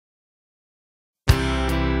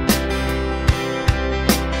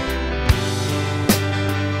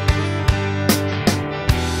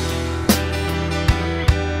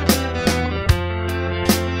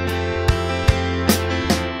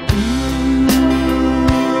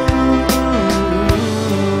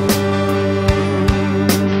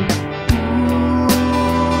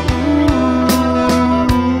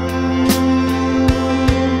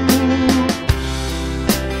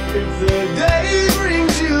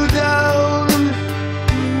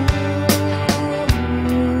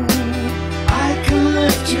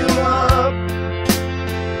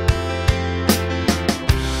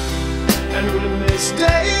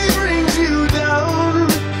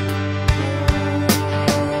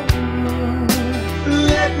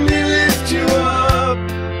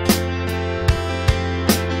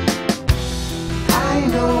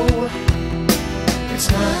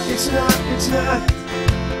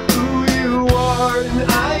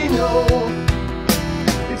I know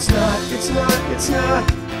it's not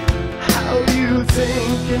how you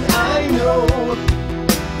think, and I know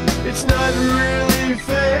it's not really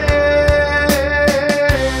fair.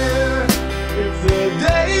 If the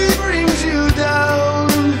day brings you down,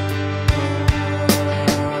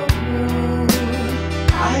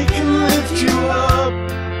 I can lift you up.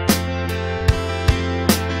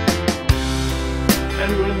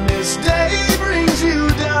 And when this day brings you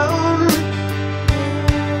down,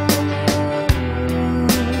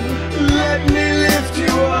 let me lift you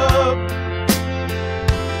up.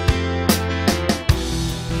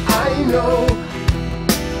 I know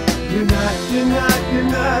you're not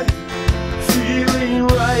feeling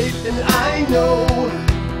right, and I know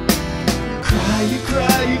you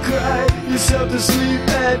cry yourself to sleep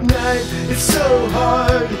at night. It's so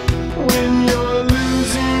hard when you're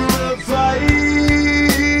losing the fight.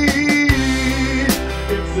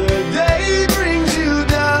 If the day brings you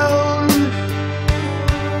down,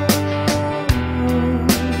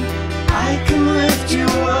 I can lift you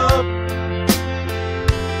up.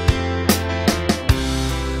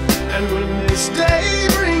 And when this day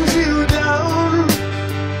brings you down,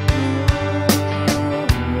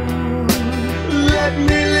 let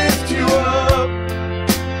me lift you up.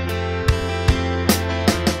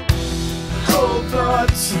 Cold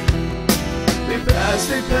thoughts, they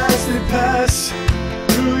pass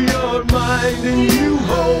through your mind, and you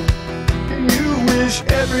hope and you wish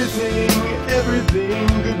everything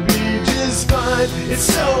could be just fine. It's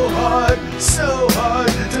so hard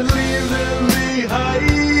to leave them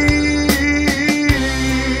behind.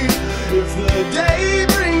 If the day